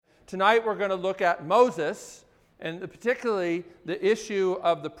Tonight we're going to look at Moses, and particularly the issue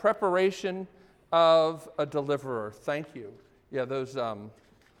of the preparation of a deliverer. Thank you. Yeah, those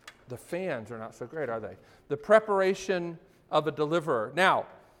the fans are not so great, are they? The preparation of a deliverer. Now,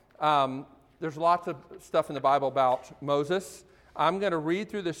 there's lots of stuff in the Bible about Moses. I'm going to read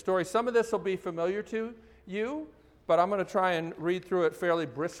through this story. Some of this will be familiar to you, but I'm going to try and read through it fairly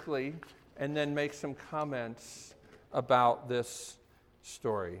briskly and then make some comments about this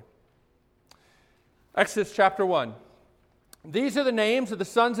story. Exodus chapter 1. These are the names of the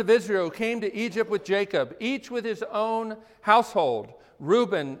sons of Israel who came to Egypt with Jacob, each with his own household: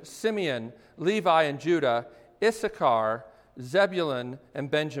 Reuben, Simeon, Levi, and Judah, Issachar, Zebulun, and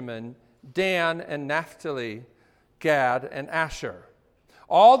Benjamin, Dan and Naphtali, Gad and Asher.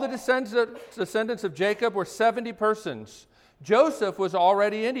 All the descendants of Jacob were 70 persons. Joseph was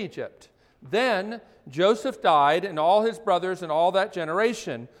already in Egypt. Then Joseph died, and all his brothers and all that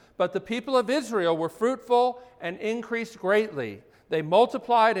generation. But the people of Israel were fruitful and increased greatly. They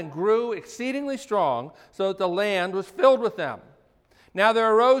multiplied and grew exceedingly strong, so that the land was filled with them. Now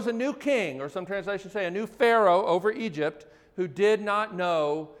there arose a new king, or some translations say a new Pharaoh over Egypt, who did not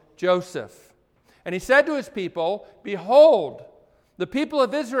know Joseph. And he said to his people, "Behold, the people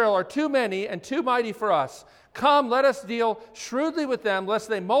of Israel are too many and too mighty for us. Come, let us deal shrewdly with them, lest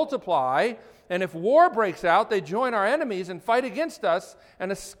they multiply. And if war breaks out, they join our enemies and fight against us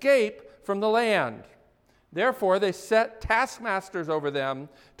and escape from the land." Therefore they set taskmasters over them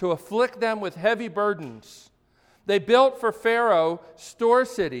to afflict them with heavy burdens. They built for Pharaoh store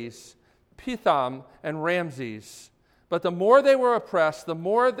cities, Pithom and Ramses. But the more they were oppressed, the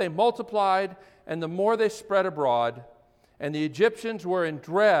more they multiplied and the more they spread abroad. And the Egyptians were in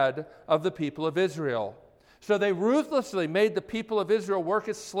dread of the people of Israel. So they ruthlessly made the people of Israel work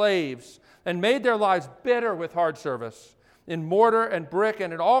as slaves and made their lives bitter with hard service, in mortar and brick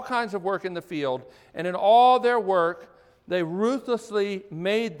and in all kinds of work in the field. And in all their work, they ruthlessly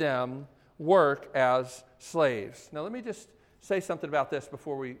made them work as slaves. Now let me just say something about this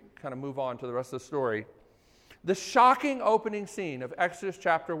before we kind of move on to the rest of the story. The shocking opening scene of Exodus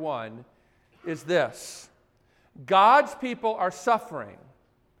chapter 1 is this: God's people are suffering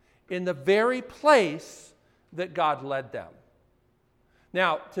in the very place that God led them.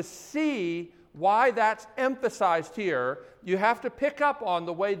 Now, to see why that's emphasized here, you have to pick up on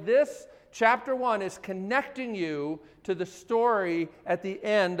the way this chapter 1 is connecting you to the story at the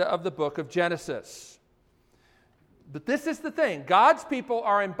end of the book of Genesis. But this is the thing. God's people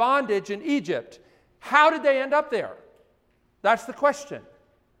are in bondage in Egypt. How did they end up there? That's the question.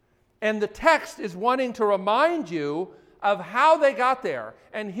 And the text is wanting to remind you of how they got there.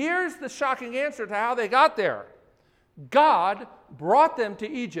 And here's the shocking answer to how they got there. God brought them to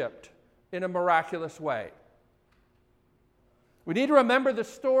Egypt in a miraculous way. We need to remember the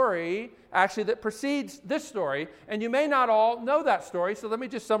story, actually, that precedes this story. And you may not all know that story, so let me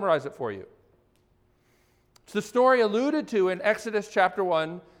just summarize it for you. It's the story alluded to in Exodus chapter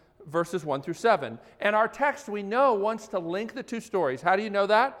 1, verses 1 through 7. And our text, we know, wants to link the two stories. How do you know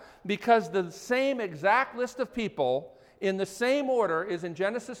that? Because the same exact list of people in the same order is in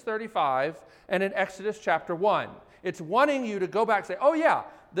Genesis 35 and in Exodus chapter 1. It's wanting you to go back and say, oh yeah,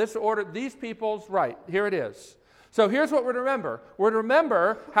 this order, these people's, right, here it is. So here's what we're to remember. We're to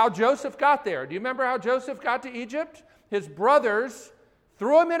remember how Joseph got there. Do you remember how Joseph got to Egypt? His brothers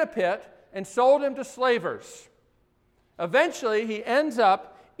threw him in a pit and sold him to slavers. Eventually, he ends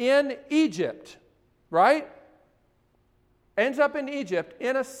up in Egypt, right? Ends up in Egypt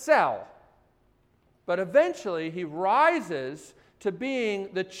in a cell. But eventually, he rises to being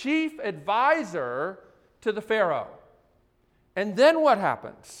the chief advisor to the Pharaoh. And then what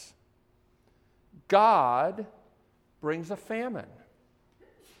happens? God brings a famine.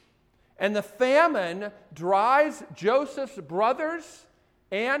 And the famine drives Joseph's brothers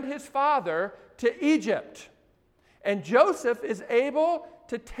and his father to Egypt. And Joseph is able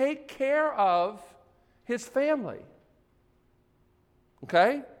to take care of his family.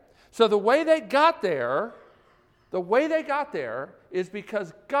 Okay? So the way they got there is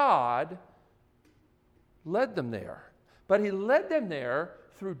because God led them there. But he led them there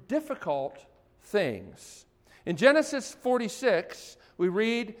through difficult things. In Genesis 46, we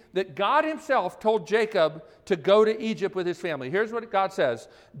read that God himself told Jacob to go to Egypt with his family. Here's what God says: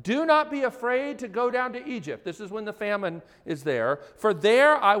 "Do not be afraid to go down to Egypt." This is when the famine is there. "For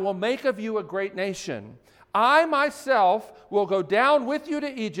there I will make of you a great nation. I myself will go down with you to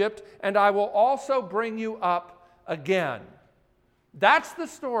Egypt, and I will also bring you up again." That's the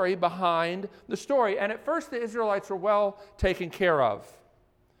story behind the story. And at first the Israelites were well taken care of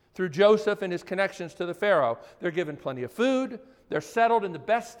through Joseph and his connections to the Pharaoh. They're given plenty of food. They're settled in the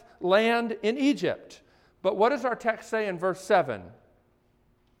best land in Egypt. But what does our text say in verse 7?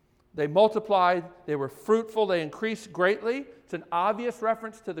 They multiplied, they were fruitful, they increased greatly. It's an obvious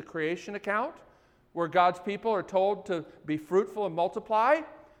reference to the creation account where God's people are told to be fruitful and multiply.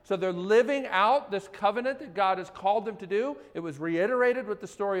 So they're living out this covenant that God has called them to do. It was reiterated with the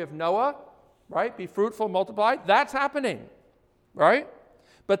story of Noah, right? Be fruitful, multiply. That's happening, right?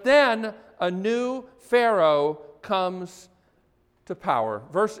 But then a new Pharaoh comes to power.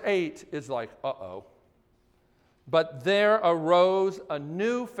 Verse 8 is like, uh-oh. But there arose a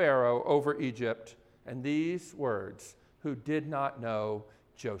new Pharaoh over Egypt, and these words, who did not know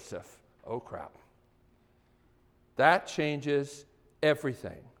Joseph. Oh, crap. That changes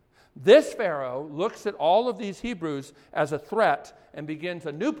everything. This Pharaoh looks at all of these Hebrews as a threat and begins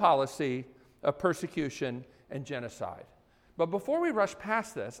a new policy of persecution and genocide. But before we rush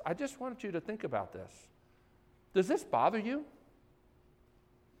past this, I just want you to think about this. Does this bother you?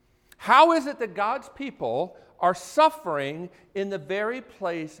 How is it that God's people are suffering in the very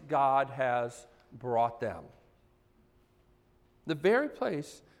place God has brought them? The very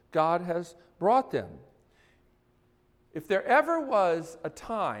place God has brought them. If there ever was a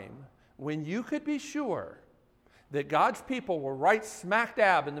time when you could be sure that God's people were right smack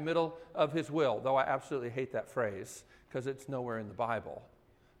dab in the middle of his will, though I absolutely hate that phrase because it's nowhere in the Bible.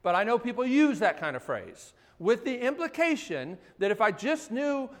 But I know people use that kind of phrase with the implication that if I just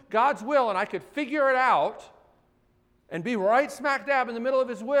knew God's will and I could figure it out and be right smack dab in the middle of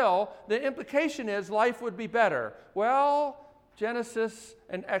his will, the implication is life would be better. Well, Genesis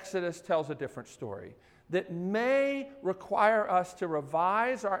and Exodus tells a different story that may require us to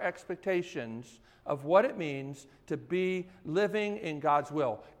revise our expectations of what it means to be living in God's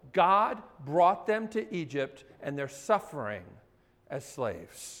will. God brought them to Egypt, and they're suffering as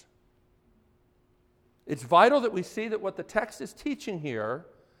slaves. It's vital that we see that what the text is teaching here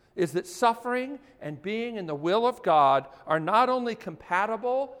is that suffering and being in the will of God are not only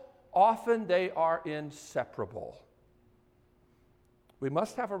compatible, often they are inseparable. We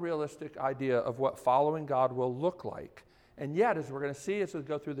must have a realistic idea of what following God will look like. And yet, as we're going to see as we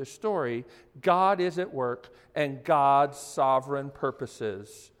go through this story, God is at work and God's sovereign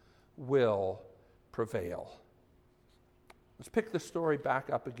purposes will prevail. Let's pick the story back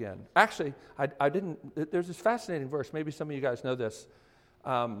up again. Actually, there's this fascinating verse. Maybe some of you guys know this.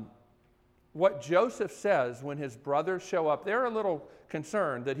 What Joseph says when his brothers show up, they're a little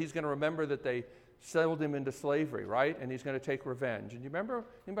concerned that he's going to remember that they sold him into slavery, right? And he's going to take revenge. And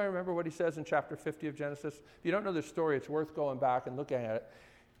anybody remember what he says in chapter 50 of Genesis? If you don't know this story, it's worth going back and looking at it.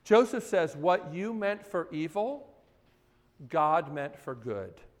 Joseph says, what you meant for evil, God meant for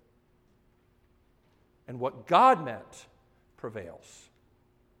good. And what God meant prevails.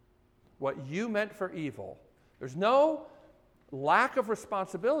 What you meant for evil. There's no lack of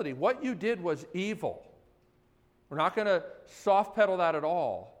responsibility. What you did was evil. We're not going to soft pedal that at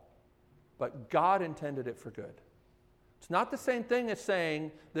all. But God intended it for good. It's not the same thing as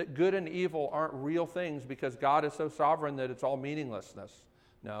saying that good and evil aren't real things because God is so sovereign that it's all meaninglessness.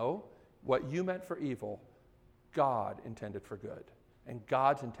 No, what you meant for evil, God intended for good. And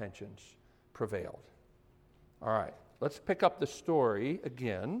God's intentions prevailed. All right, let's pick up the story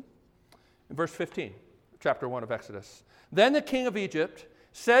again in verse 15, chapter 1 of Exodus. Then the king of Egypt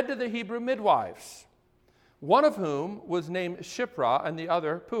said to the Hebrew midwives, one of whom was named Shiphrah and the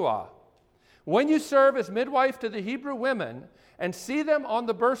other Puah, when you serve as midwife to the Hebrew women and see them on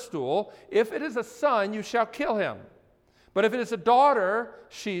the birth stool, if it is a son, you shall kill him. But if it is a daughter,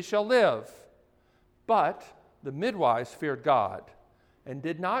 she shall live. But the midwives feared God and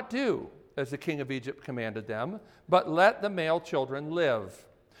did not do as the king of Egypt commanded them, but let the male children live.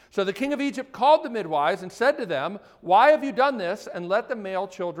 So the king of Egypt called the midwives and said to them, why have you done this, and let the male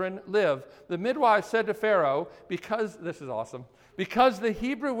children live? The midwives said to Pharaoh, because the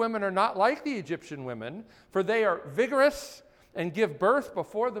Hebrew women are not like the Egyptian women, for they are vigorous and give birth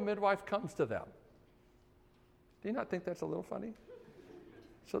before the midwife comes to them. Do you not think that's a little funny?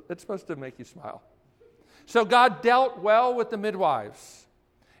 So it's supposed to make you smile. So God dealt well with the midwives,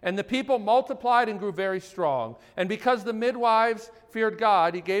 and the people multiplied and grew very strong. And because the midwives feared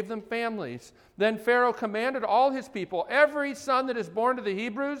God, he gave them families. Then Pharaoh commanded all his people, every son that is born to the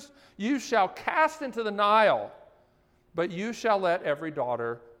Hebrews, you shall cast into the Nile, but you shall let every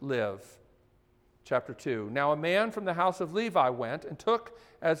daughter live. Chapter 2. Now a man from the house of Levi went and took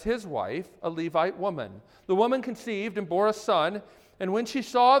as his wife a Levite woman. The woman conceived and bore a son, and when she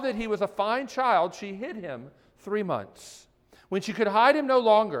saw that he was a fine child, she hid him 3 months. When she could hide him no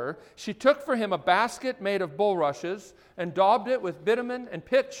longer, she took for him a basket made of bulrushes and daubed it with bitumen and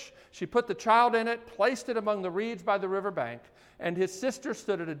pitch. She put the child in it, placed it among the reeds by the riverbank, and his sister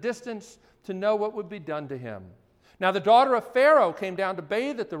stood at a distance to know what would be done to him. Now the daughter of Pharaoh came down to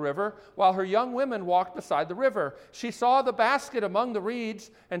bathe at the river, while her young women walked beside the river. She saw the basket among the reeds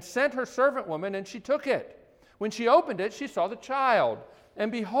and sent her servant woman, and she took it. When she opened it, she saw the child,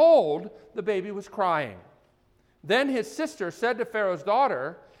 and behold, the baby was crying. Then his sister said to Pharaoh's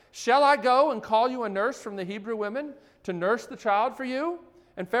daughter, "Shall I go and call you a nurse from the Hebrew women to nurse the child for you?"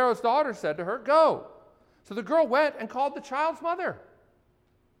 And Pharaoh's daughter said to her, "Go." So the girl went and called the child's mother.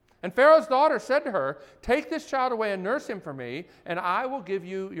 And Pharaoh's daughter said to her, "Take this child away and nurse him for me, and I will give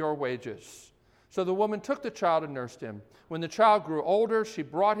you your wages." So the woman took the child and nursed him. When the child grew older, she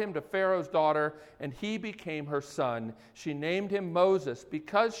brought him to Pharaoh's daughter, and he became her son. She named him Moses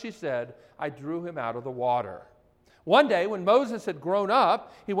because she said, "I drew him out of the water." One day, when Moses had grown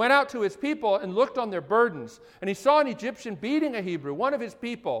up, he went out to his people and looked on their burdens. And he saw an Egyptian beating a Hebrew, one of his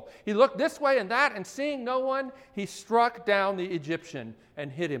people. He looked this way and that, and seeing no one, he struck down the Egyptian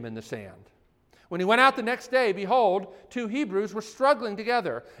and hid him in the sand. When he went out the next day, behold, 2 Hebrews were struggling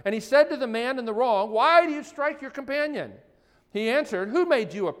together. And he said to the man in the wrong, "Why do you strike your companion?" He answered, "Who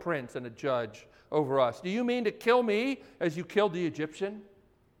made you a prince and a judge over us? Do you mean to kill me as you killed the Egyptian?"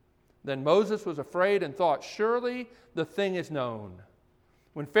 Then Moses was afraid and thought, "Surely the thing is known."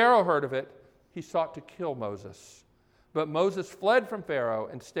 When Pharaoh heard of it, he sought to kill Moses. But Moses fled from Pharaoh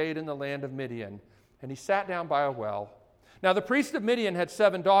and stayed in the land of Midian, and he sat down by a well. Now the priest of Midian had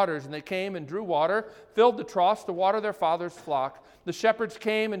 7 daughters, and they came and drew water, filled the troughs to water their father's flock. The shepherds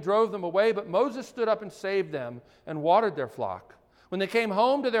came and drove them away, but Moses stood up and saved them and watered their flock. When they came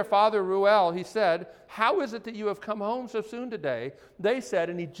home to their father Reuel, he said, "How is it that you have come home so soon today?" They said,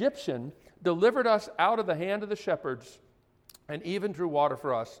 "An Egyptian delivered us out of the hand of the shepherds and even drew water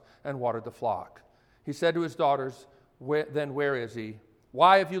for us and watered the flock." He said to his daughters, "Then where is he?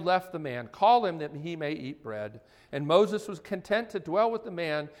 Why have you left the man? Call him that he may eat bread." And Moses was content to dwell with the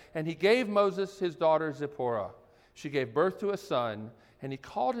man, and he gave Moses his daughter Zipporah. She gave birth to a son, and he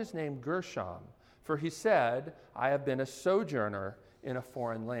called his name Gershom, for he said, "I have been a sojourner in a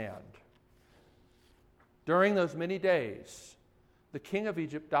foreign land." During those many days, the king of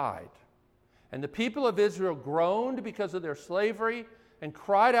Egypt died, and the people of Israel groaned because of their slavery and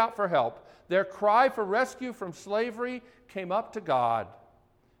cried out for help. Their cry for rescue from slavery came up to God,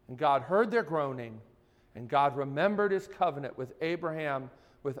 and God heard their groaning, and God remembered his covenant with Abraham,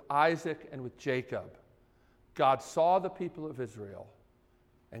 with Isaac, and with Jacob. God saw the people of Israel,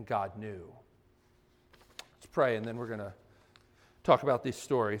 and God knew. Let's pray, and then we're going to talk about these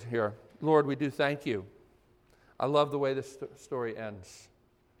stories here. Lord, we do thank you. I love the way this story ends.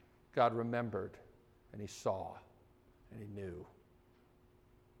 God remembered, and he saw, and he knew.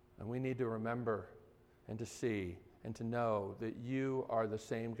 And we need to remember and to see and to know that you are the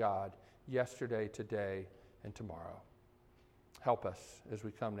same God yesterday, today, and tomorrow. Help us as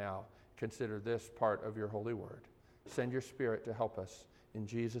we come now. Consider this part of your holy word. Send your Spirit to help us. In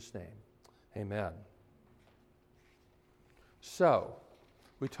Jesus' name, amen. So,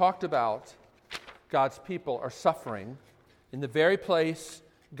 we talked about God's people are suffering in the very place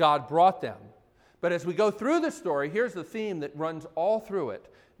God brought them. But as we go through the story, here's the theme that runs all through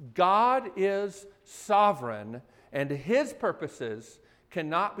it. God is sovereign, and his purposes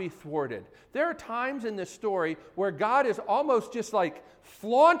cannot be thwarted. There are times in this story where God is almost just like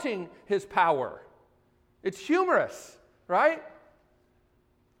flaunting his power. It's humorous, right?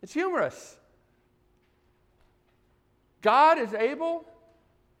 It's humorous. God is able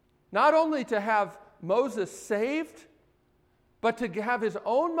not only to have Moses saved, but to have his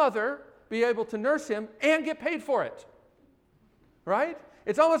own mother be able to nurse him and get paid for it. Right?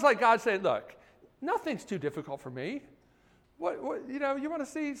 It's almost like God saying, "Look, nothing's too difficult for me. What you want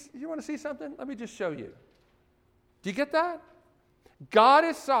to see something? Let me just show you." Do you get that? God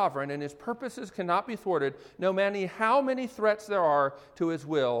is sovereign, and his purposes cannot be thwarted, no matter how many threats there are to his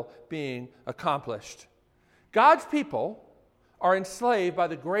will being accomplished. God's people are enslaved by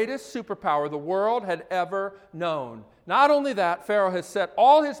the greatest superpower the world had ever known. Not only that, Pharaoh has set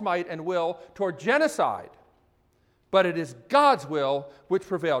all his might and will toward genocide, but it is God's will which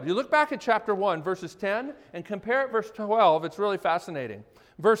prevailed. You look back at chapter 1, verses 10, and compare it verse 12. It's really fascinating.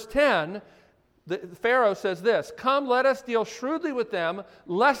 Verse 10, Pharaoh says this, "Come, let us deal shrewdly with them,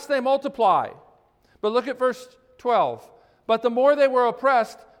 lest they multiply." But look at verse 12. "But the more they were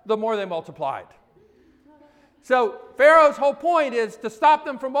oppressed, the more they multiplied." So Pharaoh's whole point is to stop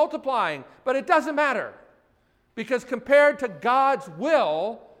them from multiplying, but it doesn't matter. Because compared to God's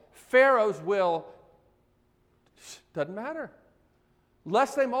will, Pharaoh's will doesn't matter.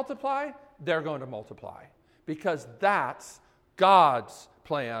 Lest they multiply, they're going to multiply. Because that's God's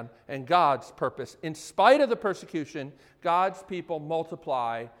plan and God's purpose. In spite of the persecution, God's people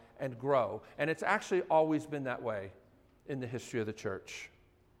multiply and grow. And it's actually always been that way in the history of the church.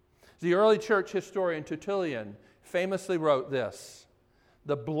 The early church historian Tertullian famously wrote this: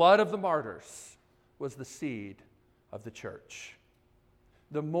 "The blood of the martyrs was the seed of the church."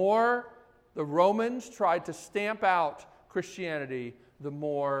 The more the Romans tried to stamp out Christianity, the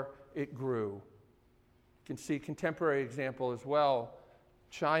more it grew. You can see a contemporary example as well,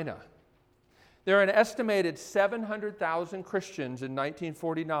 China. There are an estimated 700,000 Christians in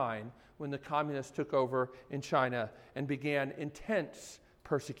 1949 when the communists took over in China and began intense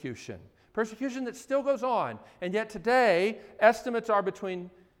persecution. Persecution that still goes on. And yet today, estimates are between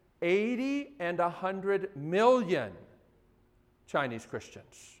 80 and 100 million Chinese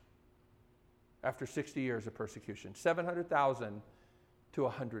Christians after 60 years of persecution. 700,000 to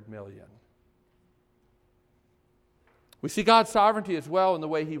 100 million. We see God's sovereignty as well in the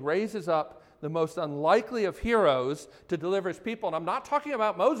way he raises up the most unlikely of heroes to deliver his people. And I'm not talking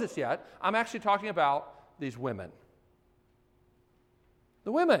about Moses yet. I'm actually talking about these women.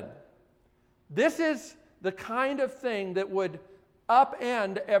 The women. This is the kind of thing that would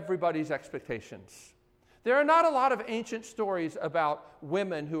upend everybody's expectations. There are not a lot of ancient stories about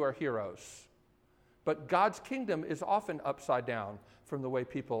women who are heroes. But God's kingdom is often upside down from the way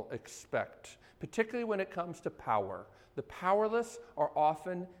people expect, particularly when it comes to power. The powerless are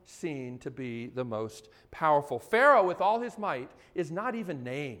often seen to be the most powerful. Pharaoh, with all his might, is not even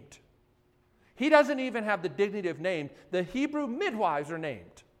named. He doesn't even have the dignity of name. The Hebrew midwives are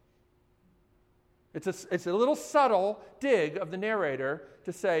named. It's a little subtle dig of the narrator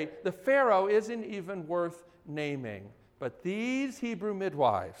to say the Pharaoh isn't even worth naming. But these Hebrew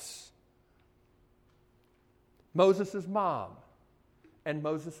midwives, Moses' mom and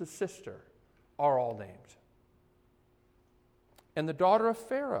Moses' sister, are all named. And the daughter of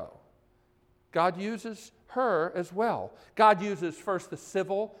Pharaoh, God uses her as well. God uses first the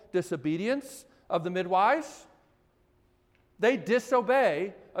civil disobedience of the midwives. They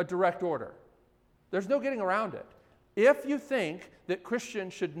disobey a direct order. There's no getting around it. If you think that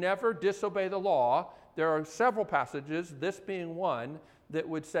Christians should never disobey the law, there are several passages, this being one, that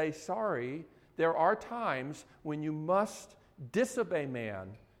would say, sorry, there are times when you must disobey man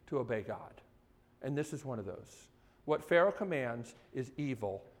to obey God. And this is one of those. What Pharaoh commands is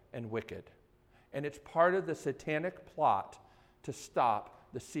evil and wicked. And it's part of the satanic plot to stop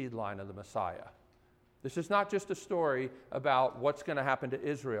the seed line of the Messiah. This is not just a story about what's going to happen to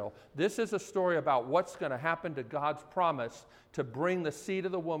Israel. This is a story about what's going to happen to God's promise to bring the seed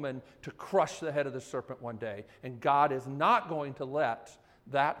of the woman to crush the head of the serpent one day. And God is not going to let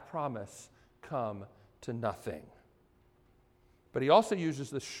that promise come to nothing. But he also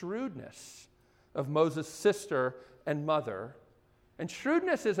uses the shrewdness of Moses' sister and mother. And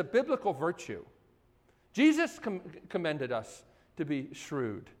shrewdness is a biblical virtue. Jesus commended us to be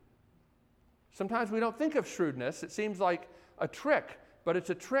shrewd. Sometimes we don't think of shrewdness. It seems like a trick, but it's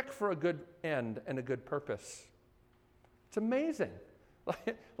a trick for a good end and a good purpose. It's amazing.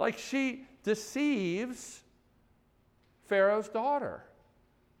 Like she deceives Pharaoh's daughter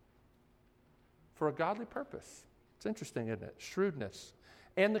for a godly purpose. It's interesting, isn't it? Shrewdness.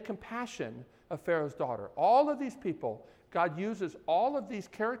 And the compassion of Pharaoh's daughter. All of these people, God uses all of these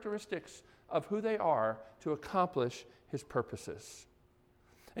characteristics of who they are to accomplish his purposes.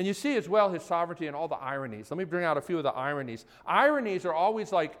 And you see as well his sovereignty and all the ironies. Let me bring out a few of the ironies. Ironies are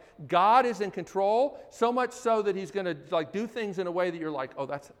always like God is in control, so much so that he's going to do things in a way that you're like, oh,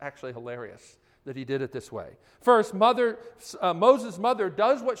 that's actually hilarious that he did it this way. First, Moses' mother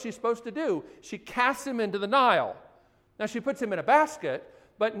does what she's supposed to do. She casts him into the Nile. Now, she puts him in a basket,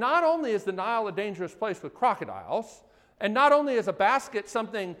 but not only is the Nile a dangerous place with crocodiles, and not only is a basket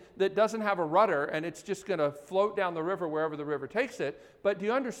something that doesn't have a rudder and it's just going to float down the river wherever the river takes it, but do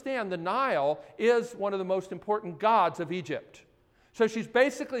you understand the Nile is one of the most important gods of Egypt. So she's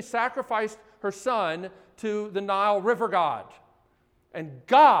basically sacrificed her son to the Nile river god. And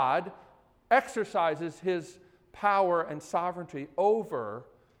God exercises his power and sovereignty over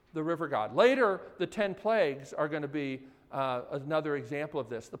the river god. Later, the 10 plagues are going to be another example of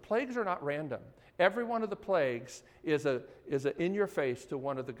this. The plagues are not random. Every one of the plagues is a in your face to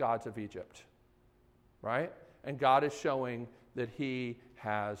one of the gods of Egypt, right? And God is showing that he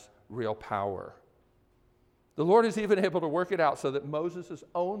has real power. The Lord is even able to work it out so that Moses'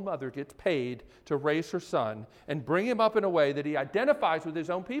 own mother gets paid to raise her son and bring him up in a way that he identifies with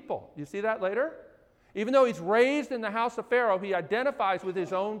his own people. You see that later? Even though he's raised in the house of Pharaoh, he identifies with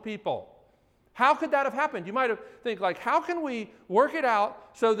his own people. How could that have happened? You might have think like, how can we work it out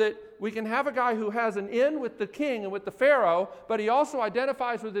so that we can have a guy who has an in with the king and with the Pharaoh, but he also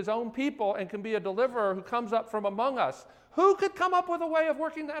identifies with his own people and can be a deliverer who comes up from among us? Who could come up with a way of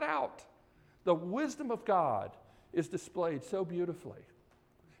working that out? The wisdom of God is displayed so beautifully.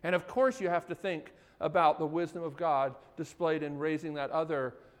 And of course you have to think about the wisdom of God displayed in raising that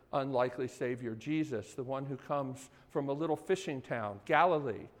other unlikely Savior, Jesus, the one who comes from a little fishing town,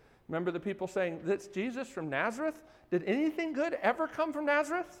 Galilee. Remember the people saying, that's Jesus from Nazareth? Did anything good ever come from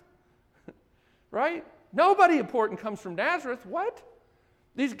Nazareth? Right? Nobody important comes from Nazareth. What?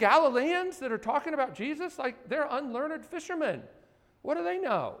 These Galileans that are talking about Jesus, like they're unlearned fishermen. What do they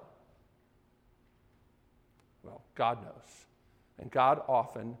know? Well, God knows. And God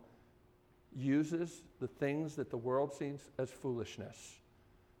often uses the things that the world sees as foolishness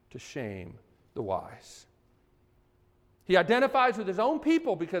to shame the wise. He identifies with his own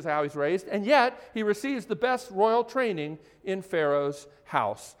people because of how he's raised, and yet he receives the best royal training in Pharaoh's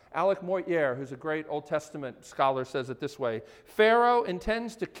house. Alec Moitier, who's a great Old Testament scholar, says it this way: Pharaoh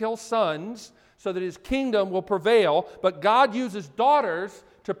intends to kill sons so that his kingdom will prevail, but God uses daughters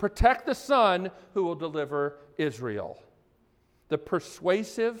to protect the son who will deliver Israel. The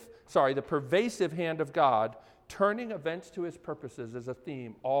pervasive hand of God turning events to his purposes is a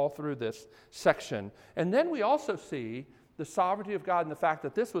theme all through this section. And then we also see the sovereignty of God and the fact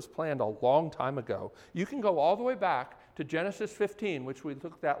that this was planned a long time ago. You can go all the way back to Genesis 15, which we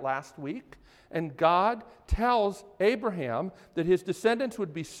looked at last week, and God tells Abraham that his descendants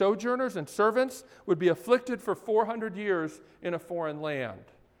would be sojourners and servants, would be afflicted for 400 years in a foreign land.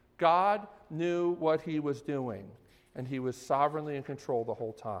 God knew what he was doing, and he was sovereignly in control the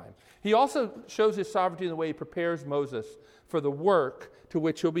whole time. He also shows his sovereignty in the way he prepares Moses for the work to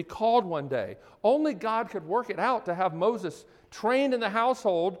which he'll be called one day. Only God could work it out to have Moses trained in the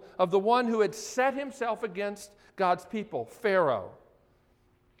household of the one who had set himself against God's people, Pharaoh.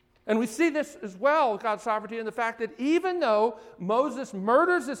 And we see this as well, God's sovereignty, in the fact that even though Moses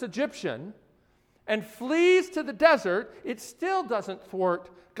murders this Egyptian and flees to the desert, it still doesn't thwart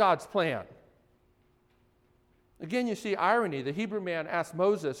God's plan. Again, you see irony. The Hebrew man asked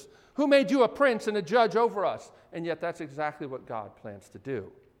Moses, "Who made you a prince and a judge over us?" And yet that's exactly what God plans to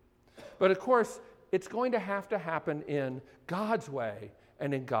do. But of course, it's going to happen in God's way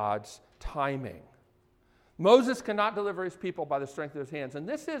and in God's timing. Moses cannot deliver his people by the strength of his hands. And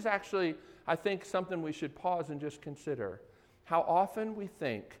this is actually, I think, something we should pause and just consider. How often we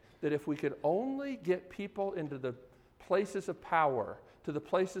think that if we could only get people into the places of power, to the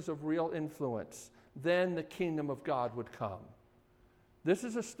places of real influence, then the kingdom of God would come. This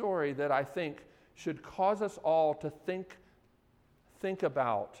is a story that I think should cause us all to think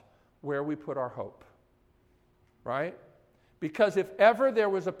about where we put our hope. Right? Because if ever there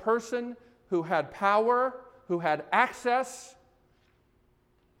was a person who had power, who had access,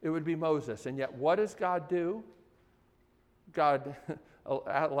 it would be Moses. And yet what does God do? God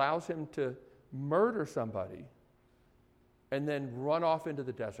allows him to murder somebody and then run off into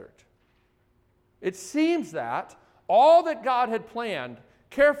the desert. It seems that all that God had planned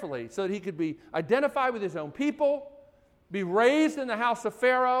carefully so that he could be identified with his own people, be raised in the house of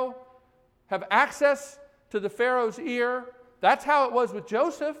Pharaoh, have access to the Pharaoh's ear. That's how it was with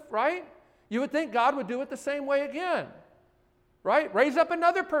Joseph, right? You would think God would do it the same way again, right? Raise up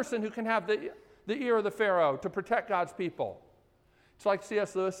another person who can have the ear of the Pharaoh to protect God's people. It's like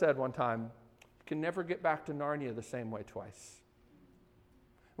C.S. Lewis said one time, you can never get back to Narnia the same way twice.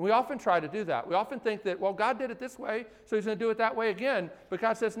 And we often try to do that. We often think that, well, God did it this way, so he's going to do it that way again. But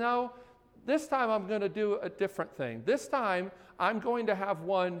God says, no, this time I'm going to do a different thing. This time I'm going to have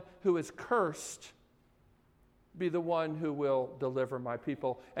one who is cursed be the one who will deliver my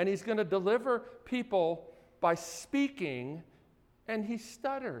people. And he's going to deliver people by speaking, and he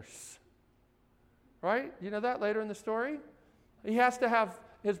stutters. Right? You know that later in the story? He has to have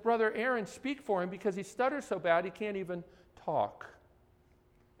his brother Aaron speak for him because he stutters so bad he can't even talk.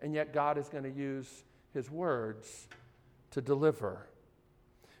 And yet God is going to use his words to deliver.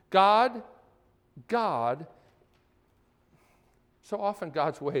 God, so often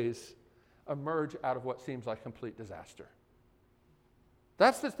God's ways emerge out of what seems like complete disaster.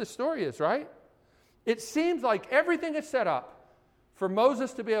 That's what the story is, right? It seems like everything is set up for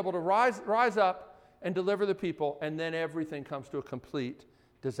Moses to be able to rise up and deliver the people, and then everything comes to a complete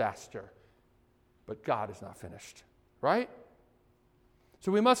disaster. But God is not finished, right?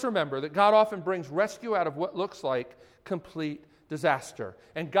 So we must remember that God often brings rescue out of what looks like complete disaster.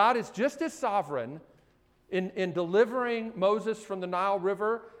 And God is just as sovereign in delivering Moses from the Nile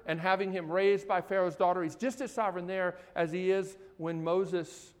River and having him raised by Pharaoh's daughter. He's just as sovereign there as he is when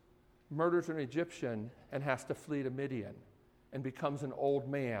Moses murders an Egyptian and has to flee to Midian and becomes an old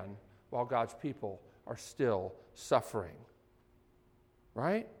man while God's people are still suffering.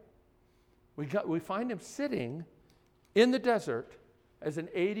 Right? We find him sitting in the desert as an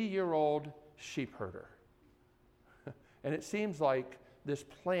 80-year-old sheep herder. And it seems like this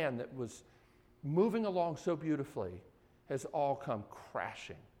plan that was moving along so beautifully has all come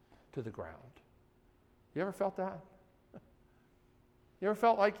crashing to the ground. You ever felt that? You ever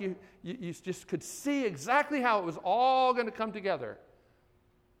felt like you just could see exactly how it was all going to come together?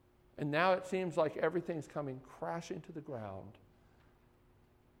 And now it seems like everything's coming crashing to the ground.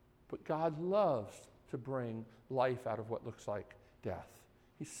 But God loves to bring life out of what looks like death.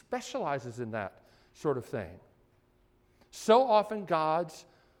 He specializes in that sort of thing. So often God's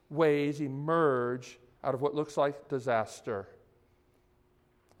ways emerge out of what looks like disaster,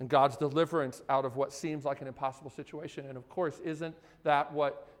 and God's deliverance out of what seems like an impossible situation. And of course, isn't that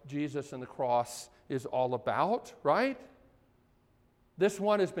what Jesus and the cross is all about, right? This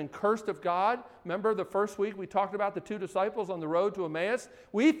one has been cursed of God. Remember the first week we talked about the two disciples on the road to Emmaus?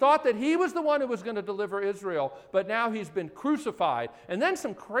 We thought that he was the one who was going to deliver Israel, but now he's been crucified. And then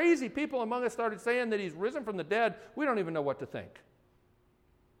some crazy people among us started saying that he's risen from the dead. We don't even know what to think.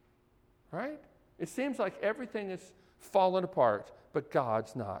 Right? It seems like everything is fallen apart, but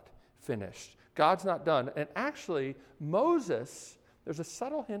God's not finished. God's not done. And actually, Moses, there's a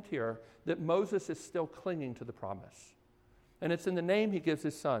subtle hint here that Moses is still clinging to the promise. And it's in the name he gives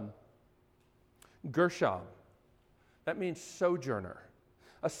his son, Gershom. That means sojourner.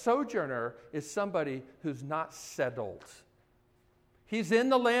 A sojourner is somebody who's not settled. He's in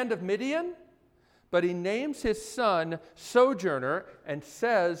the land of Midian, but he names his son sojourner and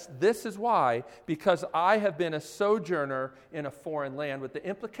says, this is why, because I have been a sojourner in a foreign land, with the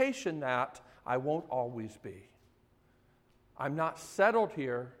implication that I won't always be. I'm not settled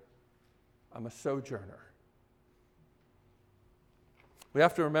here, I'm a sojourner. We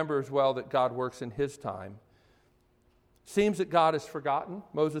have to remember as well that God works in his time. Seems that God has forgotten.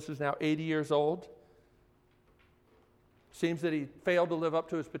 Moses is now 80 years old. Seems that he failed to live up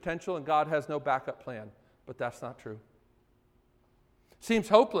to his potential and God has no backup plan. But that's not true. Seems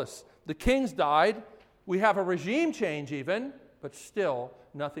hopeless. The king's died. We have a regime change even, but still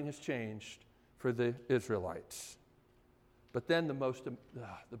nothing has changed for the Israelites. But then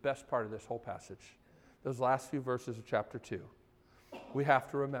the best part of this whole passage, those last few verses of chapter 2, we have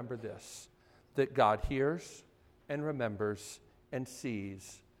to remember this, that God hears and remembers and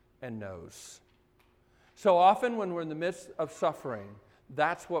sees and knows. So often when we're in the midst of suffering,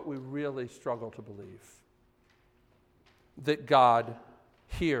 that's what we really struggle to believe. That God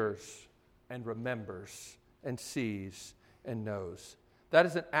hears and remembers and sees and knows. That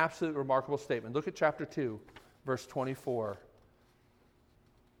is an absolutely remarkable statement. Look at chapter 2, verse 24.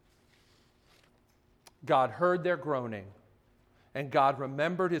 God heard their groaning, and God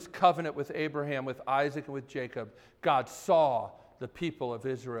remembered his covenant with Abraham, with Isaac, and with Jacob. God saw the people of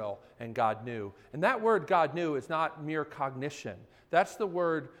Israel, and God knew. And that word God knew is not mere cognition. That's the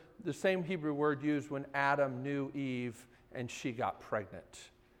word, the same Hebrew word used when Adam knew Eve and she got pregnant.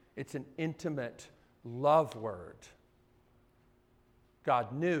 It's an intimate love word.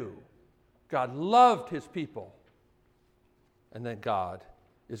 God knew. God loved his people. And then God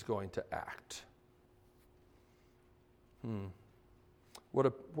is going to act.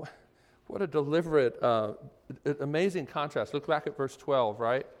 What a deliberate, amazing contrast. Look back at verse 12,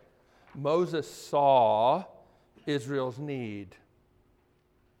 right? Moses saw Israel's need,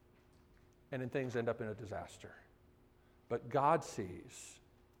 and then things end up in a disaster. But God sees,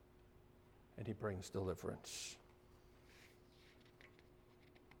 and he brings deliverance.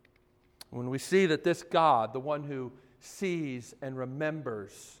 When we see that this God, the one who sees and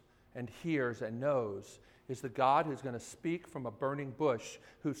remembers and hears and knows, is the God who's going to speak from a burning bush,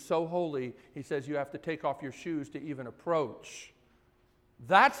 who's so holy, he says you have to take off your shoes to even approach.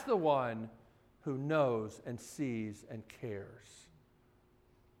 That's the one who knows and sees and cares.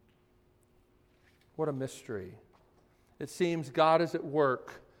 What a mystery. It seems God is at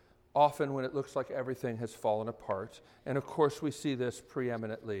work often when it looks like everything has fallen apart. And of course we see this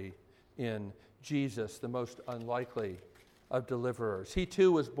preeminently in Jesus, the most unlikely of deliverers. He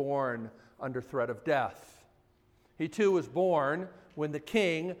too was born under threat of death. He too was born when the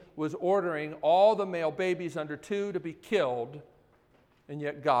king was ordering all the male babies under 2 to be killed, and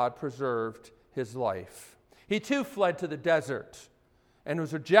yet God preserved his life. He too fled to the desert and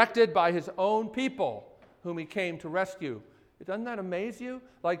was rejected by his own people, whom he came to rescue. Doesn't that amaze you?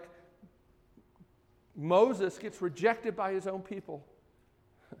 Like Moses gets rejected by his own people.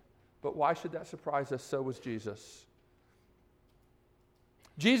 But why should that surprise us? So was Jesus.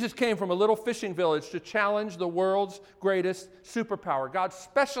 Jesus came from a little fishing village to challenge the world's greatest superpower. God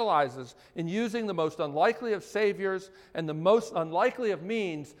specializes in using the most unlikely of saviors and the most unlikely of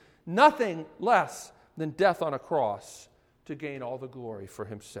means, nothing less than death on a cross, to gain all the glory for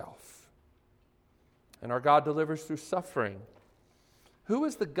himself. And our God delivers through suffering. Who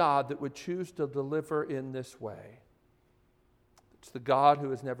is the God that would choose to deliver in this way? It's the God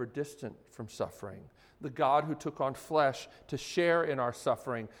who is never distant from suffering, the God who took on flesh to share in our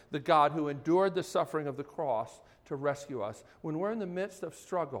suffering, the God who endured the suffering of the cross to rescue us. When we're in the midst of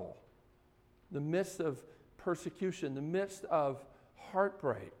struggle, the midst of persecution, the midst of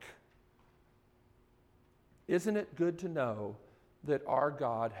heartbreak, isn't it good to know that our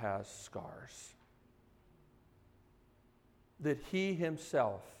God has scars? That he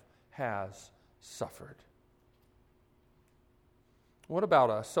himself has suffered. What about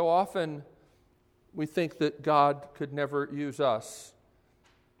us? So often we think that God could never use us.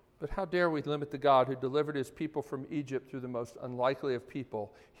 But how dare we limit the God who delivered his people from Egypt through the most unlikely of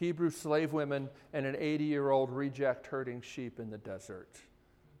people, Hebrew slave women and an 80-year-old reject herding sheep in the desert.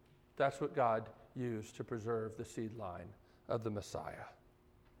 That's what God used to preserve the seed line of the Messiah.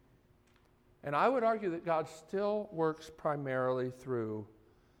 And I would argue that God still works primarily through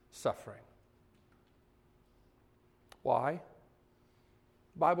suffering. Why?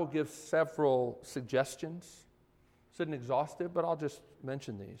 The Bible gives several suggestions. It's not exhaustive, but I'll just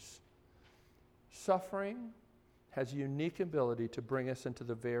mention these. Suffering has a unique ability to bring us into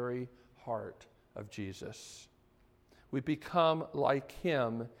the very heart of Jesus. We become like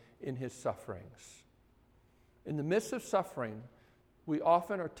him in his sufferings. In the midst of suffering, we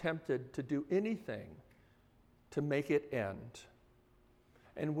often are tempted to do anything to make it end.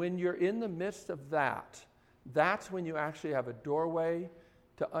 And when you're in the midst of that, that's when you actually have a doorway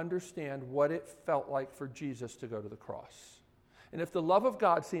to understand what it felt like for Jesus to go to the cross. And if the love of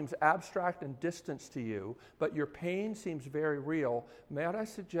God seems abstract and distant to you, but your pain seems very real, may I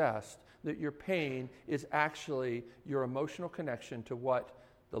suggest that your pain is actually your emotional connection to what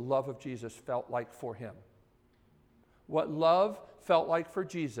the love of Jesus felt like for him. What love felt like for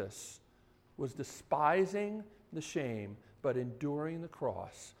Jesus was despising the shame, but enduring the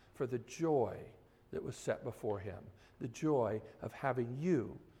cross for the joy that was set before him. The joy of having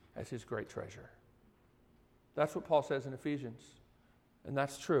you as his great treasure. That's what Paul says in Ephesians. And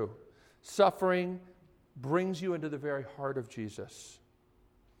that's true. Suffering brings you into the very heart of Jesus.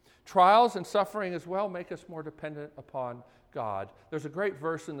 Trials and suffering as well make us more dependent upon God. There's a great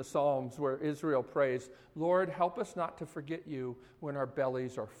verse in the Psalms where Israel prays, "Lord, help us not to forget you when our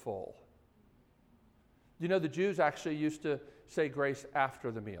bellies are full." You know, the Jews actually used to say grace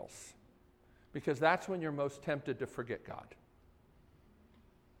after the meals, because that's when you're most tempted to forget God.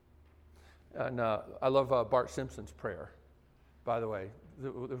 And I love Bart Simpson's prayer, by the way.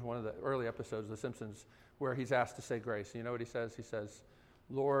 There's one of the early episodes of The Simpsons where he's asked to say grace. You know what he says? He says,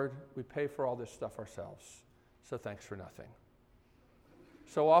 "Lord, we pay for all this stuff ourselves, so thanks for nothing."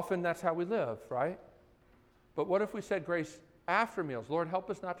 So often that's how we live, right? But what if we said grace after meals? Lord, help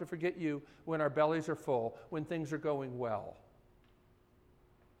us not to forget you when our bellies are full, when things are going well.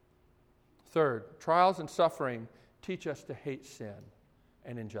 Third, trials and suffering teach us to hate sin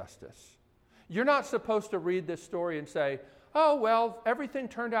and injustice. You're not supposed to read this story and say, "Oh, well, everything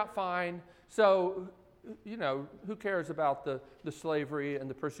turned out fine, so, who cares about the slavery and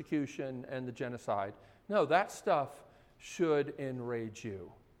the persecution and the genocide?" No, that stuff should enrage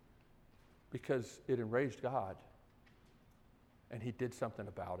you, because it enraged God, and he did something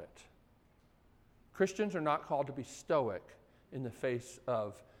about it. Christians are not called to be stoic in the face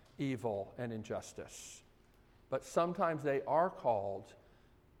of evil and injustice, but sometimes they are called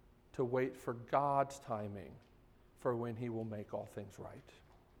to wait for God's timing for when he will make all things right.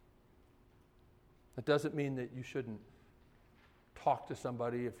 It doesn't mean that you shouldn't talk to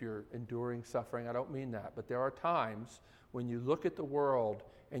somebody if you're enduring suffering. I don't mean that. But there are times when you look at the world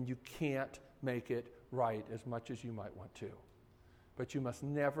and you can't make it right as much as you might want to. But you must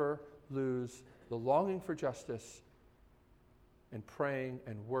never lose the longing for justice and praying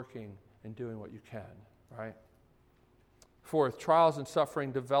and working and doing what you can, right? Fourth, trials and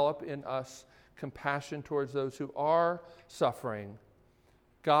suffering develop in us compassion towards those who are suffering.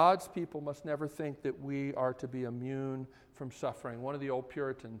 God's people must never think that we are to be immune from suffering. One of the old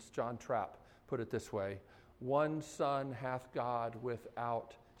Puritans, John Trapp, put it this way: "One son hath God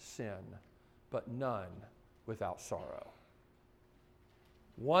without sin, but none without sorrow."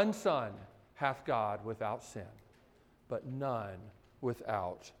 One son hath God without sin, but none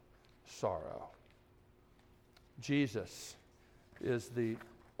without sorrow. Jesus is the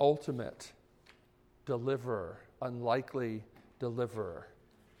ultimate deliverer, unlikely deliverer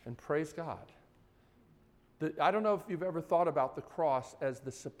And praise God. I don't know if you've ever thought about the cross as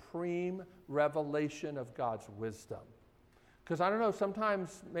the supreme revelation of God's wisdom. Because I don't know,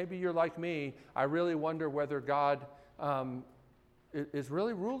 sometimes maybe you're like me, I really wonder whether God is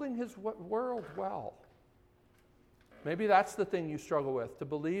really ruling his world well. Maybe that's the thing you struggle with, to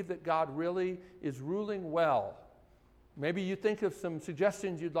believe that God really is ruling well. Maybe you think of some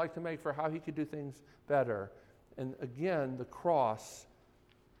suggestions you'd like to make for how he could do things better. And again, the cross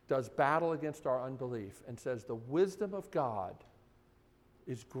does battle against our unbelief and says the wisdom of God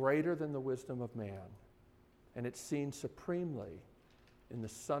is greater than the wisdom of man. And it's seen supremely in the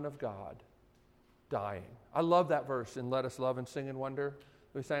Son of God dying. I love that verse in Let Us Love and Sing and Wonder.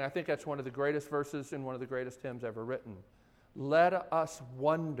 We're saying, I think that's one of the greatest verses in one of the greatest hymns ever written. Let us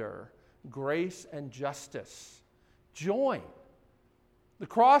wonder, grace and justice join. The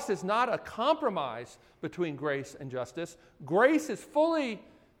cross is not a compromise between grace and justice. Grace is fully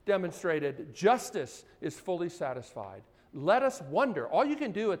demonstrated. Justice is fully satisfied. Let us wonder. All you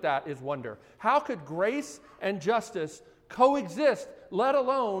can do at that is wonder. How could grace and justice coexist, let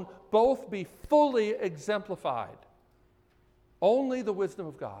alone both be fully exemplified? Only the wisdom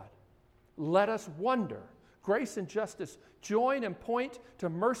of God. Let us wonder. Grace and justice join and point to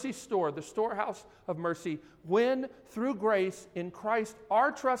mercy's store, the storehouse of mercy, when through grace in Christ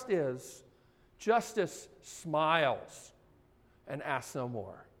our trust is, justice smiles and asks no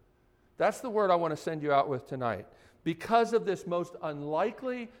more. That's the word I want to send you out with tonight. Because of this most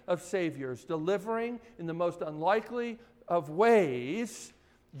unlikely of Saviors, delivering in the most unlikely of ways,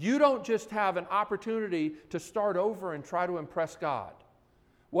 you don't just have an opportunity to start over and try to impress God.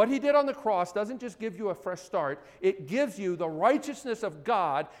 What he did on the cross doesn't just give you a fresh start, it gives you the righteousness of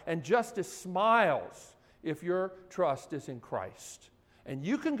God, and justice smiles if your trust is in Christ. And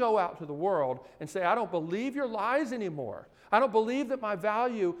you can go out to the world and say, I don't believe your lies anymore. I don't believe that my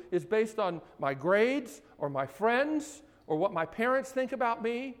value is based on my grades or my friends or what my parents think about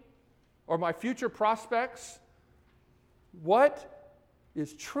me or my future prospects. What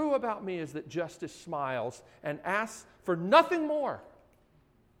is true about me is that justice smiles and asks for nothing more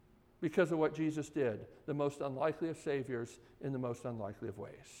because of what Jesus did, the most unlikely of Saviors in the most unlikely of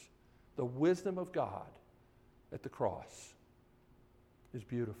ways. The wisdom of God at the cross is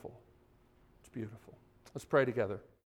beautiful. It's beautiful. Let's pray together.